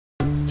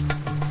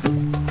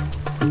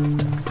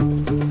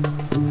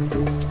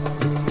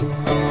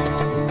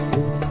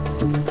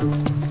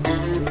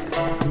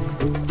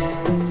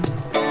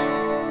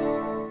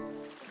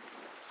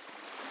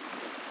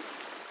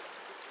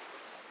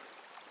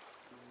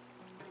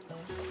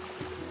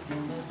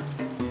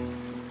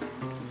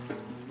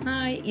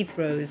Hi, it's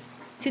Rose.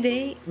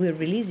 Today we're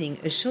releasing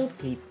a short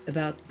clip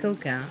about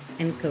coca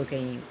and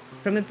cocaine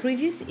from a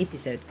previous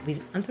episode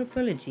with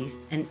anthropologist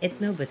and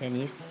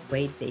ethnobotanist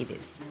Wade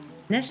Davis,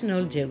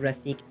 National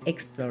Geographic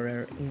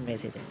Explorer in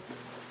residence.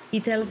 He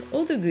tells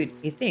all the good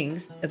he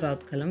thinks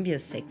about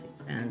Colombia's sacred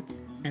plant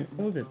and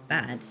all the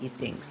bad he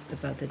thinks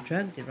about the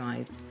drug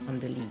derived from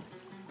the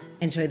leaves.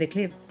 Enjoy the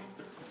clip.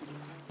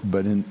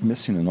 But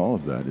missing in all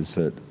of that is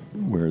that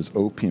whereas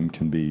opium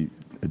can be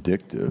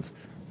addictive,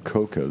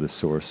 coca, the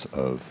source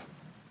of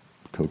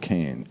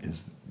cocaine,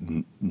 is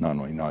not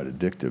only not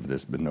addictive,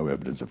 there's been no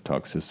evidence of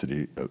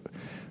toxicity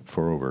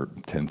for over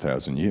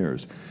 10,000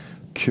 years.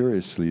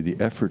 Curiously, the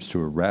efforts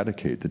to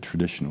eradicate the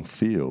traditional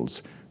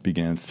fields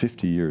began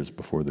 50 years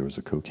before there was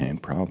a cocaine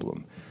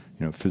problem.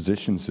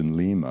 Physicians in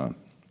Lima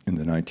in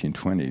the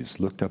 1920s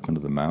looked up into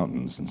the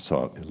mountains and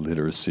saw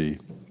illiteracy,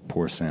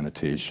 poor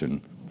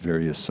sanitation,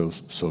 various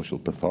social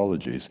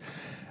pathologies,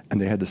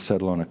 and they had to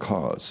settle on a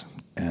cause.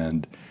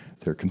 And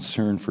their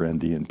concern for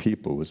Andean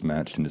people was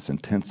matched in its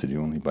intensity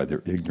only by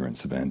their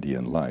ignorance of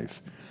Andean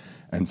life.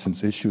 And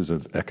since issues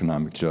of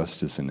economic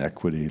justice and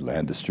equity,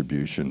 land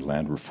distribution,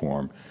 land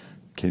reform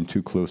came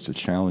too close to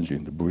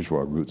challenging the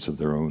bourgeois roots of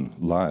their own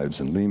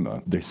lives in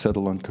Lima, they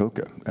settled on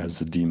coca as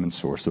the demon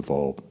source of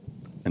all.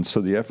 And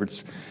so the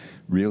efforts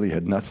really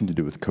had nothing to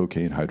do with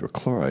cocaine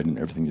hydrochloride and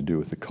everything to do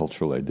with the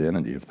cultural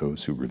identity of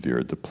those who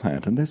revered the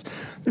plant. And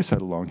this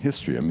had a long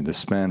history. I mean, the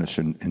Spanish,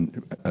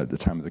 at the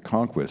time of the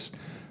conquest,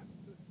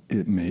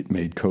 it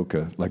made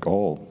coca, like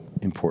all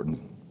important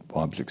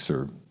objects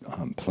or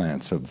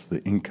plants of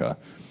the Inca,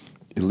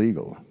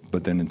 illegal.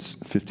 But then in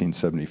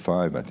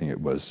 1575, I think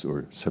it was,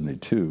 or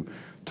 72,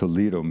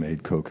 Toledo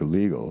made coca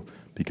legal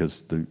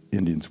because the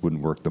Indians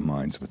wouldn't work the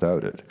mines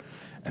without it.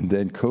 And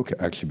then coca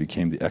actually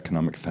became the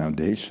economic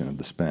foundation of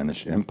the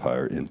Spanish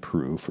Empire in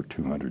Peru for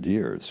 200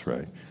 years,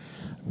 right?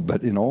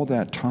 But in all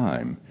that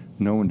time,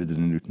 no one did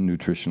a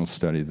nutritional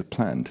study of the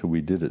plant until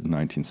we did it in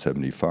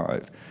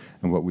 1975.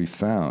 And what we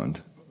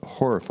found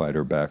horrified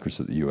our backers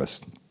at the U.S.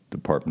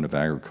 Department of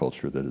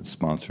Agriculture that had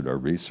sponsored our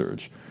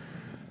research,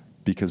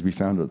 because we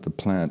found that the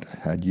plant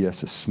had,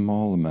 yes, a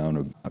small amount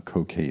of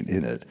cocaine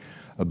in it,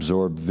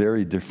 absorbed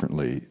very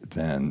differently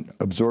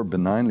absorbed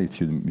benignly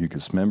through the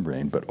mucous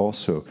membrane, but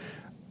also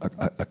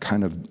a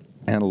kind of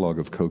analog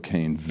of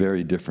cocaine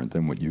very different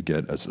than what you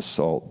get as a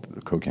salt,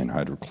 cocaine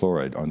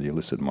hydrochloride, on the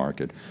illicit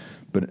market.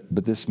 But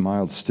this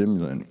mild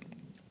stimulant,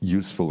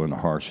 useful in a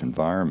harsh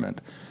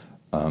environment,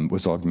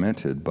 was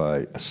augmented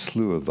by a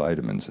slew of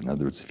vitamins. In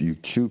other words, if you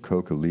chew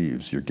coca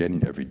leaves, you're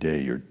getting every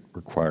day your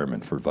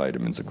requirement for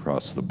vitamins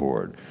across the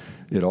board.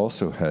 It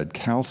also had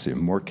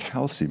calcium, more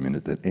calcium in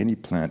it than any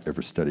plant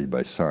ever studied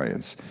by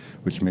science,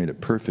 which made it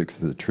perfect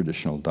for the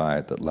traditional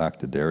diet that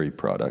lacked a dairy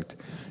product.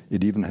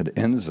 It even had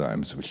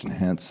enzymes which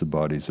enhanced the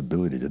body's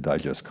ability to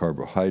digest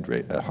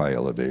carbohydrate at high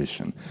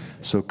elevation.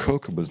 So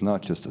coca was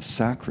not just a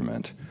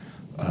sacrament.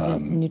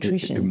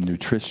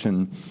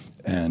 Nutrition.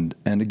 And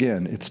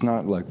again, it's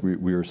not like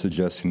we were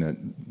suggesting that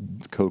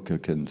coca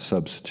can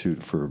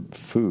substitute for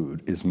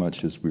food as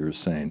much as we were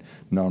saying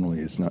not only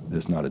is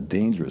it's not a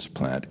dangerous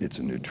plant, it's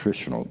a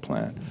nutritional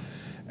plant.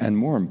 And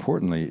more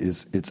importantly,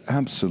 it's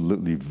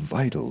absolutely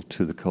vital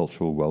to the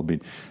cultural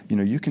well-being.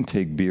 You can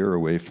take beer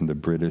away from the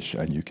British,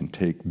 and you can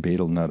take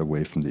betel nut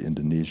away from the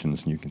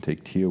Indonesians, and you can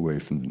take tea away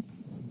from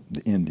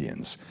the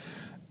Indians.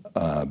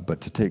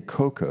 But to take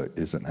coca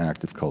is an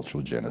act of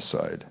cultural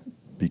genocide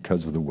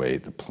because of the way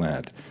the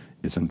plant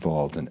is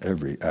involved in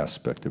every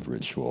aspect of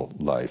ritual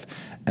life.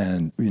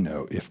 And,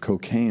 if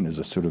cocaine is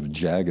a sort of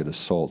jagged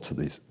assault to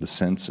the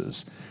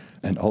senses,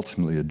 and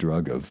ultimately a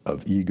drug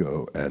of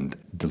ego and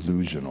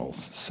delusional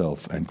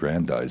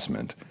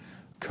self-aggrandizement,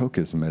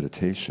 coca is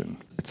meditation.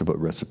 It's about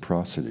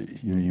reciprocity.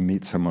 You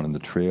meet someone on the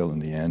trail in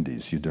the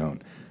Andes, you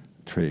don't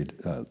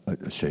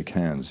shake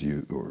hands,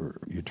 you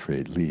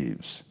trade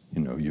leaves.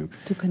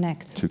 To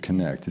connect. To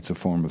connect. It's a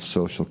form of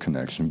social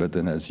connection. But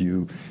then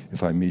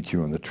if I meet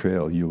you on the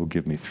trail, you will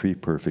give me 3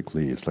 perfect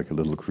leaves, like a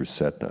little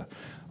cruceta.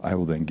 I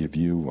will then give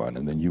you one,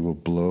 and then you will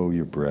blow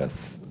your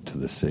breath to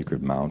the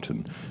sacred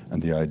mountain.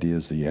 And the idea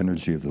is the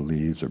energy of the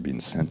leaves are being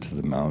sent to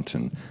the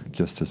mountain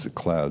just as the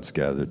clouds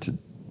gather to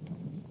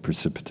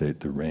precipitate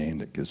the rain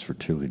that gives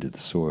fertility to the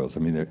soils. I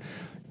mean,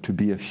 to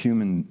be a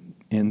human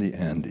in the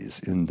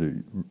Andes, in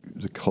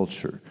the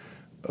culture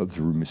of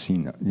the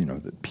Rumicina,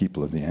 the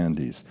people of the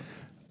Andes,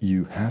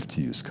 you have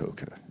to use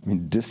coca. I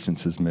mean,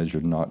 distance is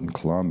measured not in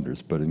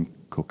kilometers, but in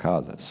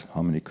cocadas,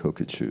 how many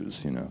coca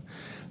chews,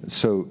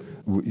 So,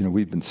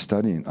 I've been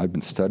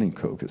studying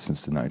coca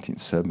since the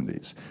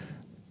 1970s,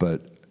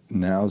 but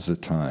now's the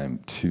time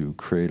to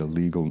create a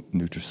legal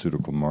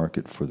nutraceutical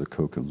market for the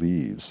coca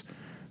leaves,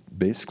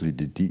 basically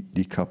to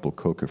decouple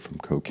coca from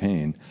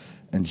cocaine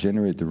and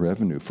generate the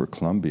revenue for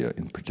Colombia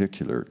in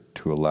particular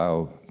to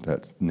allow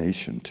that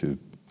nation to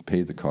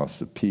pay the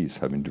cost of peace,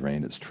 having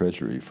drained its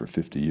treasury for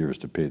 50 years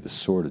to pay the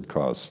sordid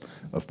costs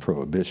of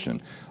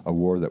prohibition, a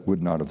war that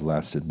would not have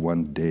lasted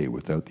one day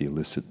without the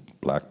illicit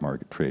black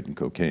market trade in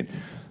cocaine.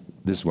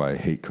 This is why I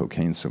hate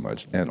cocaine so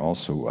much, and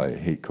also why I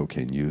hate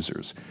cocaine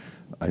users.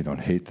 I don't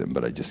hate them,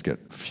 but I just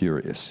get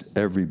furious.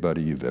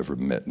 Everybody you've ever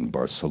met in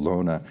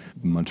Barcelona,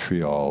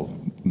 Montreal,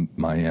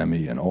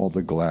 Miami, and all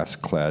the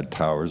glass-clad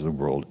towers of the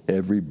world,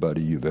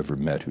 everybody you've ever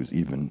met who's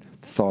even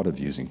thought of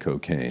using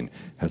cocaine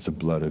has the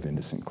blood of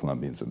innocent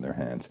Colombians in their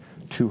hands.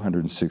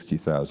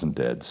 260,000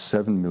 dead,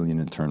 7 million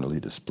internally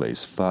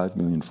displaced, 5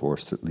 million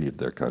forced to leave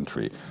their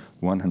country,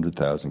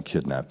 100,000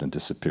 kidnapped and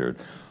disappeared,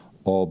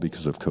 all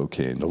because of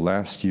cocaine. The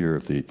last year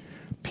of the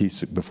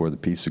before the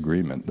peace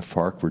agreement, the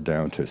FARC were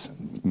down to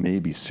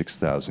maybe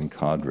 6,000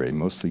 cadre,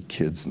 mostly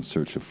kids in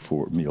search of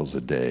 4 meals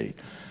a day.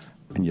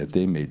 And yet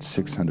they made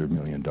 $600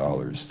 million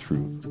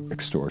through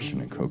extortion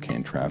and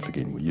cocaine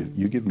trafficking.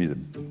 You give me the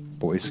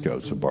Boy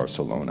Scouts of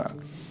Barcelona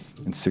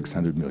and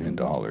 $600 million,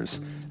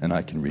 and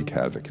I can wreak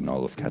havoc in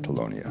all of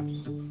Catalonia.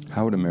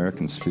 How would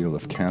Americans feel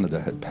if Canada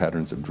had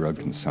patterns of drug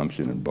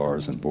consumption in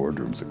bars and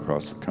boardrooms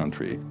across the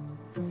country?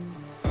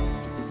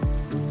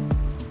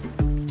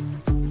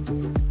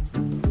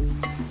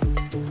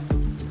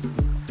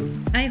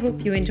 I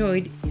hope you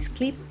enjoyed this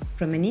clip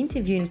from an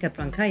interview in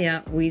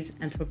Kaplankaya with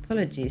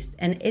anthropologist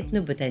and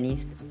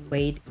ethnobotanist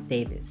Wade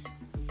Davis.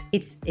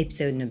 It's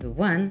episode number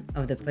 1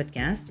 of the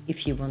podcast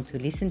if you want to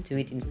listen to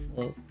it in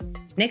full.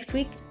 Next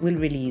week, we'll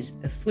release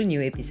a full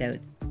new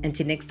episode.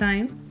 Until next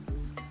time,